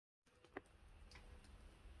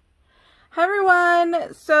Hi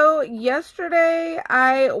everyone! So yesterday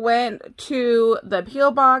I went to the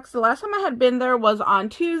P.O. box. The last time I had been there was on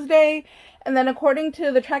Tuesday, and then according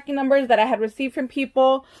to the tracking numbers that I had received from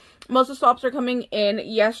people, most of the swaps are coming in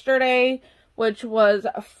yesterday, which was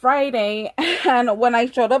Friday. And when I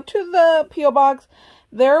showed up to the P.O. box,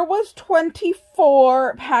 there was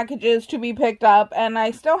 24 packages to be picked up, and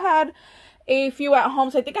I still had a few at home,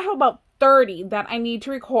 so I think I have about 30 that I need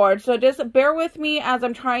to record. So just bear with me as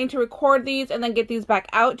I'm trying to record these and then get these back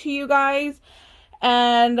out to you guys.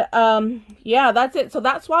 And yeah, that's it. So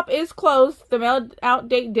that swap is closed. The mail out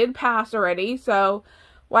date did pass already. So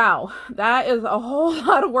wow, that is a whole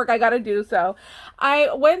lot of work I gotta do. So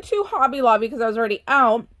I went to Hobby Lobby because I was already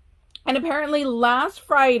out, and apparently last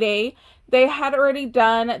Friday they had already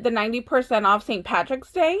done the 90% off St.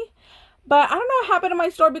 Patrick's Day. But I don't know what happened to my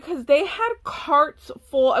store because they had carts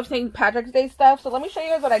full of St. Patrick's Day stuff. So let me show you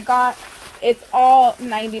guys what I got. It's all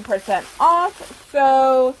 90% off.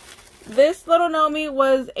 So this little Nomi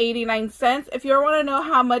was 89 cents. If you want to know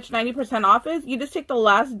how much 90% off is, you just take the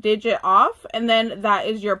last digit off and then that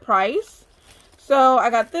is your price. So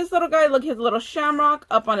I got this little guy. Look, his little shamrock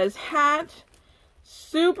up on his hat.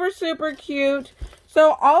 Super, super cute.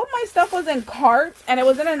 So all of my stuff was in carts, and it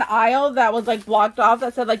was in an aisle that was like blocked off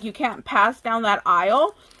that said like you can't pass down that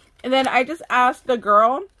aisle. And then I just asked the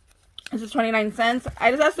girl, this is 29 cents.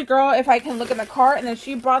 I just asked the girl if I can look in the cart, and then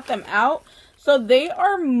she brought them out. So they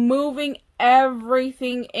are moving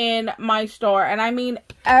everything in my store, and I mean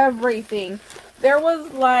everything. There was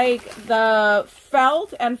like the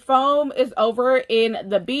felt and foam is over in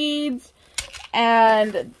the beads,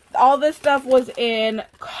 and all this stuff was in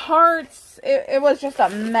carts. It was just a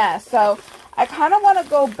mess. So I kind of want to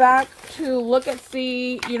go back to look and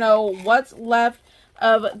see, you know, what's left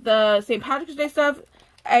of the St. Patrick's Day stuff.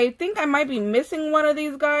 I think I might be missing one of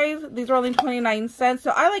these guys. These are only 29 cents.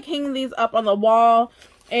 So I like hanging these up on the wall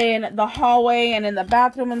in the hallway and in the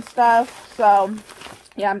bathroom and stuff. So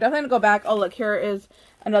yeah, I'm definitely going to go back. Oh, look, here is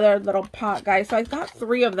another little pot, guys. So I got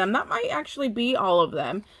 3 of them. That might actually be all of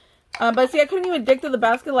them. But see, I couldn't even dig to the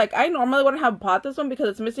basket. Like, I normally wouldn't have bought this one because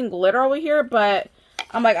it's missing glitter over here. But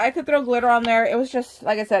I'm like, I could throw glitter on there. It was just,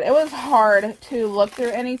 like I said, it was hard to look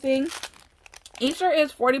through anything. Easter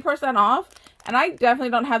is 40% off. And I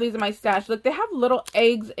definitely don't have these in my stash. Look, they have little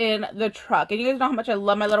eggs in the truck. And you guys know how much I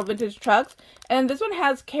love my little vintage trucks. And this one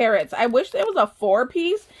has carrots. I wish it was a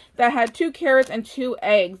 4-piece that had 2 carrots and 2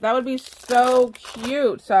 eggs. That would be so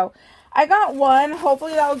cute. So I got one.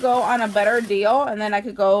 Hopefully that will go on a better deal, and then I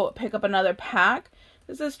could go pick up another pack.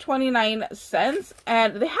 This is 29 cents,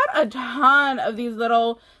 and they had a ton of these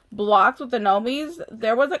little blocks with the Nomis.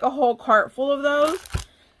 There was like a whole cart full of those.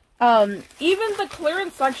 Even the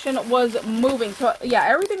clearance section was moving. So yeah,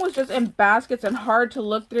 everything was just in baskets and hard to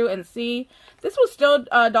look through and see. This was still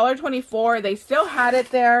 $1.24. They still had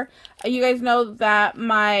it there. You guys know that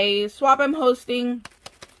my swap I'm hosting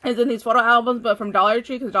is in these photo albums, but from Dollar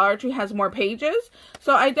Tree, because Dollar Tree has more pages.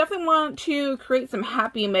 So I definitely want to create some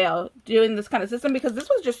happy mail doing this kind of system, because this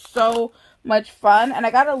was just so much fun, and I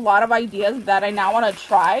got a lot of ideas that I now want to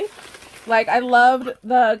try. Like, I loved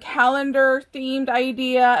the calendar themed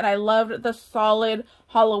idea, and I loved the solid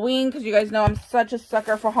Halloween, because you guys know I'm such a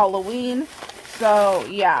sucker for Halloween. So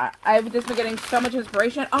yeah, I've just been getting so much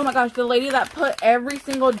inspiration. Oh my gosh, the lady that put every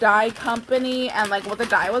single die company and like what the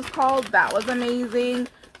die was called, that was amazing.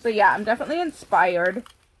 So yeah, I'm definitely inspired.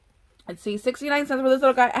 Let's see, 69 cents for this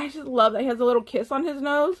little guy. I just love that he has a little kiss on his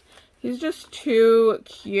nose. He's just too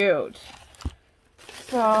cute.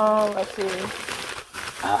 So let's see.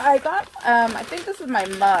 I got, I think this is my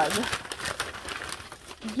mug.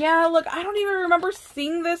 Yeah, look, I don't even remember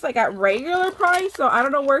seeing this like at regular price, so I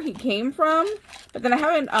don't know where he came from. But then I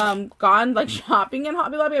haven't gone like shopping in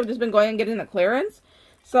Hobby Lobby. I've just been going and getting the clearance.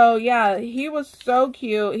 So yeah, he was so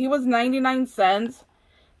cute. He was 99 cents.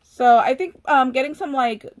 So I think getting some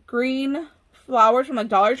like green flowers from like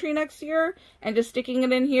Dollar Tree next year and just sticking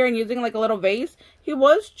it in here and using like a little vase. He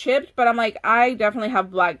was chipped, but I'm like, I definitely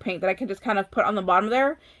have black paint that I can just kind of put on the bottom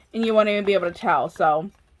there and you won't even be able to tell.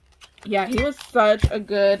 So yeah, he was such a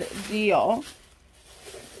good deal.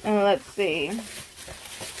 And let's see.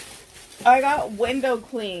 I got window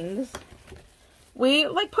clings. We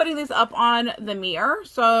like putting these up on the mirror.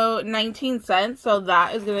 So 19 cents. So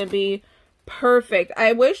that is going to be perfect.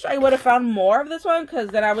 I wish I would have found more of this one, because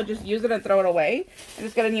then I would just use it and throw it away and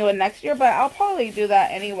just get a new one next year. But I'll probably do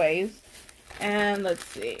that anyways. And let's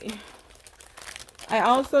see. I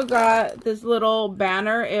also got this little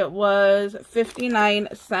banner. It was 59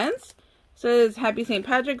 cents. It says Happy St.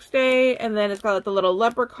 Patrick's Day. And then it's got like the little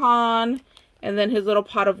leprechaun and then his little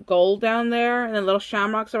pot of gold down there, and then little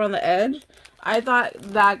shamrocks around the edge. I thought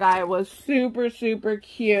that guy was super, super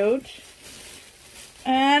cute.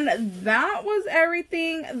 And that was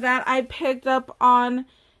everything that I picked up on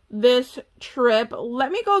this trip.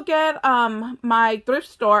 Let me go get my thrift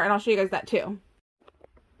store, and I'll show you guys that too.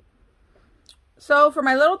 So for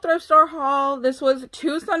my little thrift store haul, this was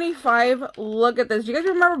 $2.75. Look at this. Do you guys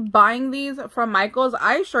remember buying these from Michael's?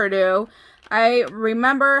 I sure do. I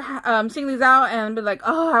remember seeing these out and be like,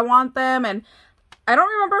 oh, I want them. And I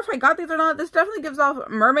don't remember if I got these or not. This definitely gives off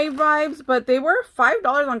mermaid vibes, but they were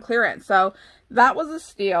 $5 on clearance. So that was a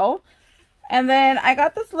steal. And then I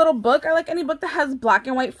got this little book. I like any book that has black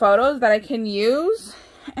and white photos that I can use.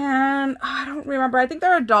 And I don't remember. I think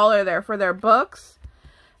they're $1 there for their books.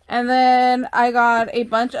 And then I got a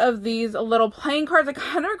bunch of these little playing cards. I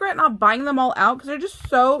kind of regret not buying them all out because they're just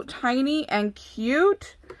so tiny and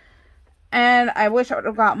cute. And I wish I would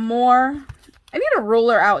have got more. I need a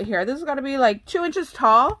ruler out here. This has got to be like 2 inches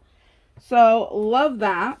tall. So, love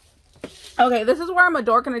that. Okay, this is where I'm a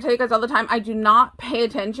dork, and I tell you guys all the time, I do not pay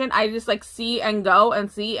attention. I just like see and go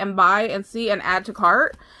and see and buy and see and add to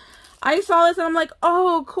cart. I saw this and I'm like,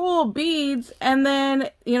 oh, cool, beads. And then,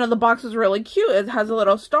 you know, the box is really cute. It has a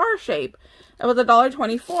little star shape. It was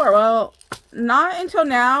 $1.24. Well, not until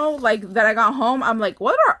now, like, that I got home, I'm like,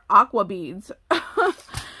 what are aqua beads?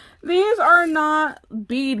 These are not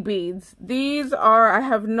bead beads. These are, I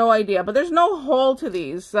have no idea. But there's no hole to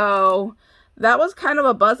these. So that was kind of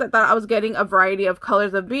a buzz. I thought I was getting a variety of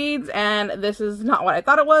colors of beads, and this is not what I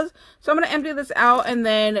thought it was. So I'm going to empty this out and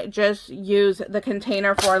then just use the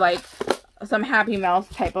container for like some Happy Meals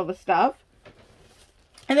type of stuff.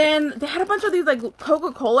 And then they had a bunch of these like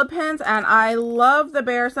Coca-Cola pens, and I love the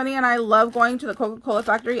Bear Sunny, and I love going to the Coca-Cola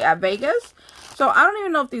factory at Vegas. So I don't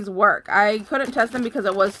even know if these work. I couldn't test them because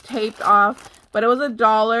it was taped off, but it was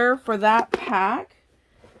 $1 for that pack.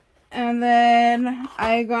 And then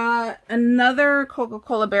I got another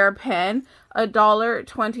Coca-Cola Bear pen,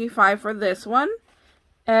 $1.25 for this one.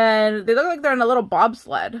 And they look like they're in a little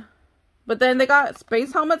bobsled. But then they got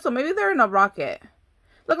space helmets, so maybe they're in a rocket.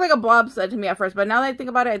 Looked like a bobsled to me at first, but now that I think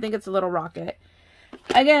about it, I think it's a little rocket.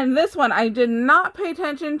 Again, this one, I did not pay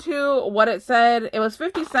attention to what it said. It was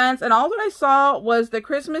 50 cents, and all that I saw was the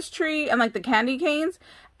Christmas tree and like the candy canes.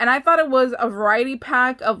 And I thought it was a variety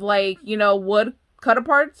pack of like, you know, wood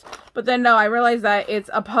cut-aparts, but then no, I realized that it's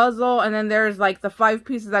a puzzle, and then there's like the 5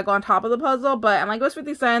 pieces that go on top of the puzzle. But I'm like, it was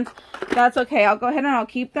 50 cents. That's okay. I'll go ahead and I'll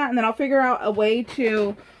keep that, and then I'll figure out a way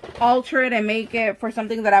to alter it and make it for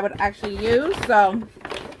something that I would actually use. So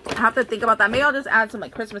I have to think about that. Maybe I'll just add some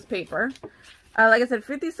like Christmas paper. Like I said,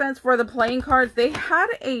 50 cents for the playing cards. They had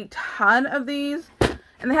a ton of these,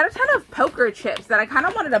 and they had a ton of poker chips that I kind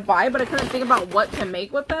of wanted to buy, but I couldn't think about what to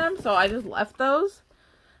make with them, so I just left those.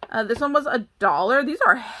 This one was $1. These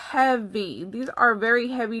are heavy. These are very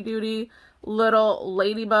heavy duty little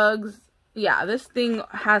ladybugs. Yeah, this thing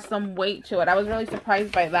has some weight to it. I was really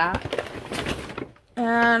surprised by that.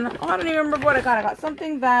 And oh, I don't even remember what I got. I got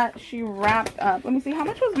something that she wrapped up. Let me see. How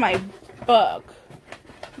much was my book?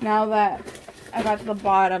 Now that I got to the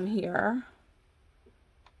bottom here.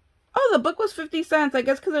 Oh, the book was 50 cents. I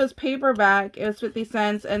guess because it was paperback, it was 50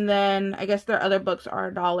 cents. And then I guess their other books are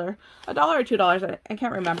 $1. $1 or $2. I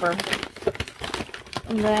can't remember.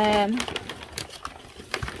 And then,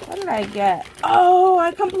 what did I get? Oh,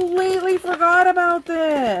 I completely forgot about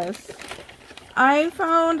this. I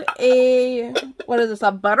found a, what is this,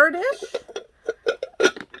 a butter dish?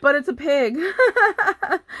 But it's a pig.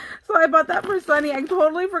 So I bought that for Sunny. I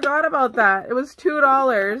totally forgot about that. It was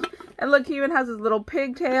 $2. And look, he even has his little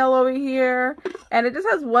pigtail over here. And it just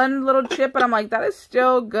has one little chip. And I'm like, that is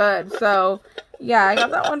still good. So, yeah, I got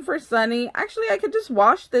that one for Sunny. Actually, I could just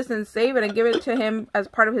wash this and save it and give it to him as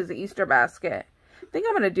part of his Easter basket. I think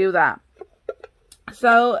I'm going to do that.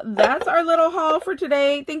 So, that's our little haul for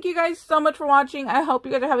today. Thank you guys so much for watching. I hope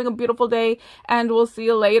you guys are having a beautiful day. And we'll see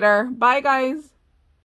you later. Bye, guys.